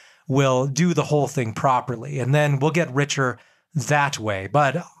spending, will do the whole thing properly. And then we'll get richer that way.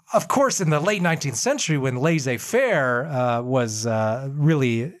 But of course, in the late 19th century, when laissez-faire was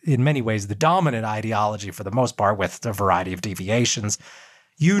really, in many ways, the dominant ideology for the most part, with a variety of deviations,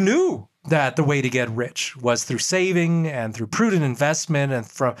 you knew that the way to get rich was through saving and through prudent investment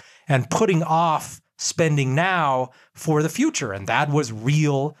and putting off spending now for the future. And that was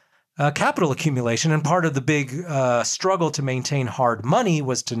real capital accumulation. And part of the big struggle to maintain hard money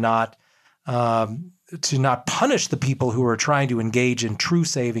was to not punish the people who were trying to engage in true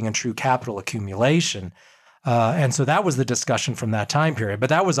saving and true capital accumulation. And so that was the discussion from that time period. But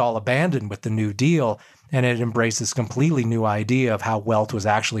that was all abandoned with the New Deal, and it embraced this completely new idea of how wealth was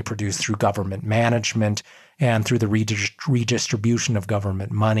actually produced through government management and through the redistribution of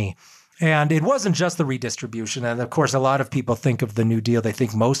government money. And it wasn't just the redistribution. And of course, a lot of people think of the New Deal, they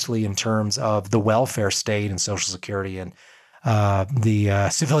think mostly in terms of the welfare state and Social Security and the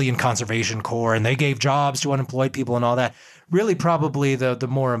Civilian Conservation Corps, and they gave jobs to unemployed people and all that. Really, probably the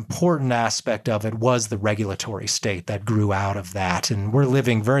more important aspect of it was the regulatory state that grew out of that. And we're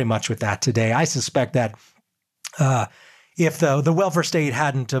living very much with that today. I suspect that if the welfare state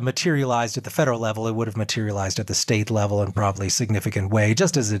hadn't materialized at the federal level, it would have materialized at the state level in probably a significant way,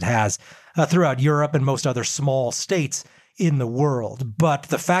 just as it has throughout Europe and most other small states in the world. But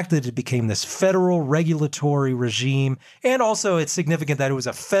the fact that it became this federal regulatory regime, and also it's significant that it was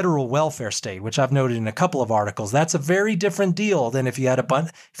a federal welfare state, which I've noted in a couple of articles, that's a very different deal than if you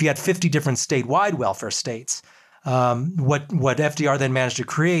had 50 different statewide welfare states. What FDR then managed to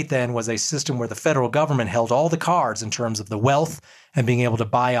create then was a system where the federal government held all the cards in terms of the wealth and being able to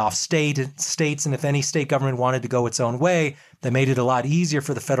buy off states. And if any state government wanted to go its own way, they made it a lot easier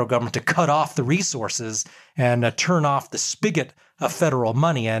for the federal government to cut off the resources and turn off the spigot of federal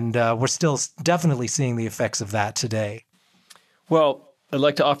money. And we're still definitely seeing the effects of that today. Well, I'd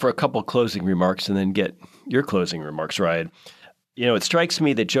like to offer a couple closing remarks and then get your closing remarks, Ryan. It strikes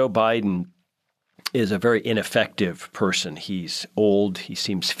me that Joe Biden is a very ineffective person. He's old. He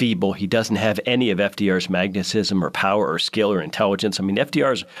seems feeble. He doesn't have any of FDR's magnetism or power or skill or intelligence. I mean,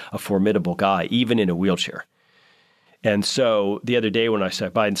 FDR's a formidable guy, even in a wheelchair. And so the other day when I saw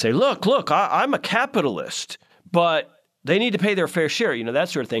Biden say, look, I'm a capitalist, but they need to pay their fair share, that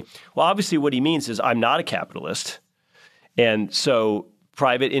sort of thing. Well, obviously what he means is I'm not a capitalist. And so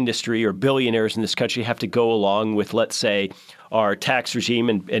private industry or billionaires in this country have to go along with, let's say, our tax regime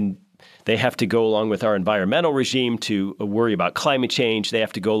and they have to go along with our environmental regime to worry about climate change. They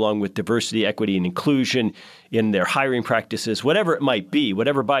have to go along with diversity, equity, and inclusion in their hiring practices, whatever it might be,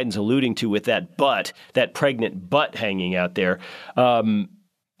 whatever Biden's alluding to with that butt, that pregnant butt hanging out there.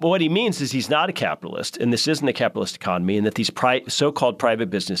 What he means is he's not a capitalist, and this isn't a capitalist economy, and that these so-called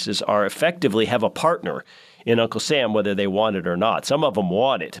private businesses are effectively have a partner in Uncle Sam, whether they want it or not. Some of them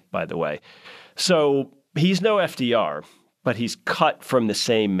want it, by the way. So he's no FDR, but he's cut from the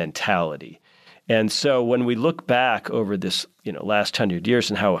same mentality. And so when we look back over this, last 100 years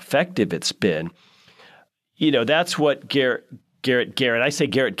and how effective it's been, that's what Garrett, I say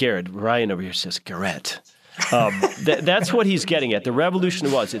Garrett, Ryan over here says Garet. That's what he's getting at. The revolution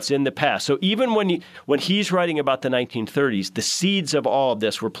it's in the past. So even when he's writing about the 1930s, the seeds of all of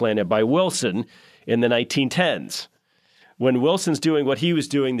this were planted by Wilson in the 1910s. When Wilson's doing what he was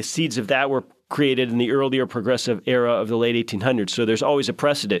doing, the seeds of that were created in the earlier progressive era of the late 1800s. So there's always a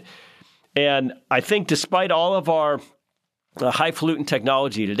precedent. And I think despite all of our highfalutin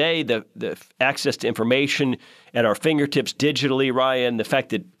technology today, the access to information at our fingertips digitally, Ryan, the fact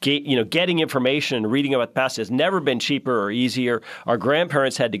that getting information and reading about the past has never been cheaper or easier. Our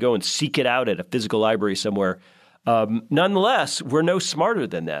grandparents had to go and seek it out at a physical library somewhere. Nonetheless, we're no smarter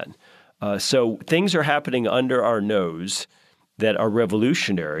than that. So things are happening under our nose that are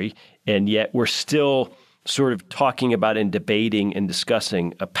revolutionary, and yet we're still sort of talking about and debating and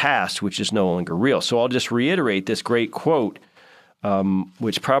discussing a past which is no longer real. So I'll just reiterate this great quote,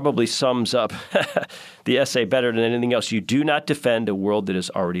 which probably sums up the essay better than anything else. You do not defend a world that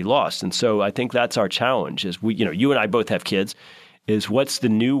is already lost. And so I think that's our challenge is you and I both have kids, is what's the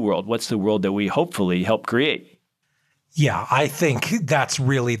new world? What's the world that we hopefully help create? Yeah, I think that's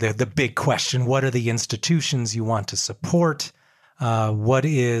really the big question. What are the institutions you want to support? What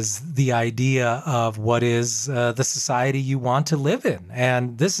is the idea of what is the society you want to live in?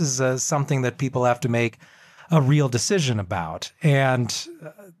 And this is something that people have to make a real decision about. And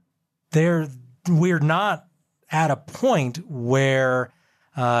we're not at a point where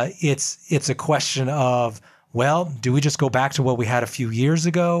it's a question of, well, do we just go back to what we had a few years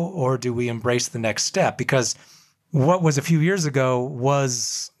ago, or do we embrace the next step? Because what was a few years ago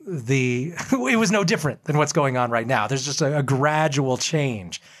was it was no different than what's going on right now. There's just a gradual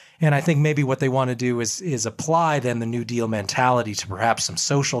change. And I think maybe what they want to do is apply then the New Deal mentality to perhaps some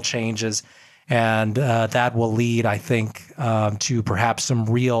social changes. And that will lead, I think, to perhaps some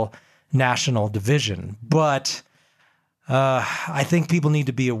real national division. But I think people need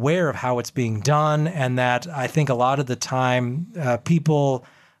to be aware of how it's being done, and that I think a lot of the time people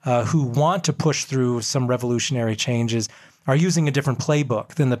who want to push through some revolutionary changes are using a different playbook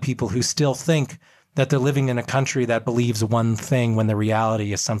than the people who still think that they're living in a country that believes one thing when the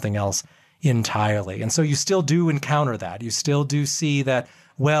reality is something else entirely. And so you still do encounter that. You still do see that,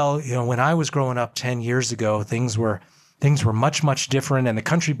 well, when I was growing up 10 years ago, things were much, much different, and the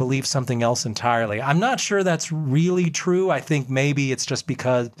country believed something else entirely. I'm not sure that's really true. I think maybe it's just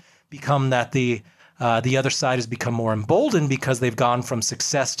become that the other side has become more emboldened because they've gone from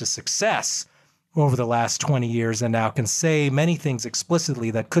success to success over the last 20 years and now can say many things explicitly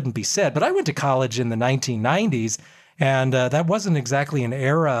that couldn't be said. But I went to college in the 1990s, and that wasn't exactly an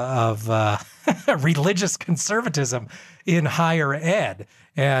era of religious conservatism in higher ed.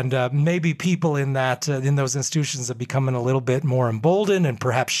 And maybe people in those institutions have become a little bit more emboldened and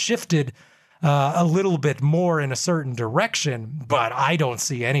perhaps shifted a little bit more in a certain direction, but I don't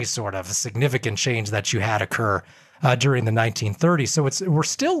see any sort of significant change that you had occur during the 1930s. So we're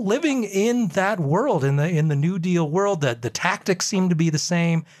still living in that world, in the New Deal world. That the tactics seem to be the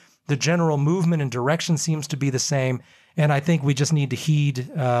same, the general movement and direction seems to be the same, and I think we just need to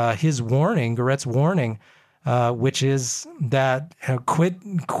heed his warning, Garet's warning, which is that quit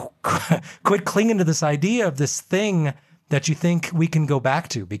clinging to this idea of this thing that you think we can go back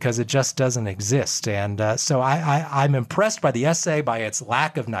to, because it just doesn't exist. And so I'm impressed by the essay, by its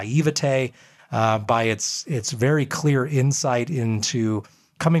lack of naivete, by its very clear insight into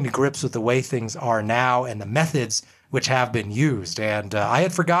coming to grips with the way things are now and the methods which have been used. And I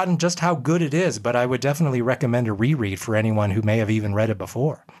had forgotten just how good it is, but I would definitely recommend a reread for anyone who may have even read it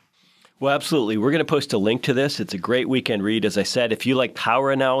before. Well, absolutely. We're going to post a link to this. It's a great weekend read. As I said, if you like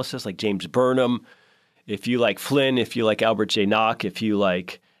power analysis like James Burnham, if you like Flynn, if you like Albert J. Nock, if you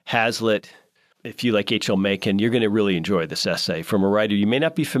like Hazlitt, if you like H.L. Mencken, you're going to really enjoy this essay from a writer you may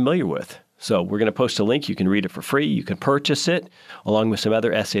not be familiar with. So we're going to post a link. You can read it for free. You can purchase it along with some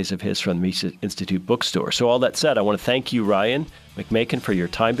other essays of his from the Mises Institute bookstore. So all that said, I want to thank you, Ryan McMakin, for your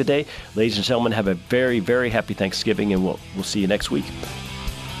time today. Ladies and gentlemen, have a very, very happy Thanksgiving, and we'll see you next week.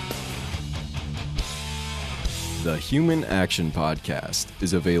 The Human Action Podcast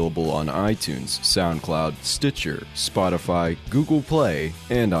is available on iTunes, SoundCloud, Stitcher, Spotify, Google Play,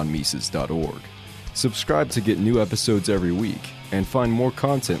 and on Mises.org. Subscribe to get new episodes every week and find more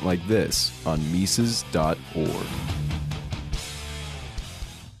content like this on Mises.org.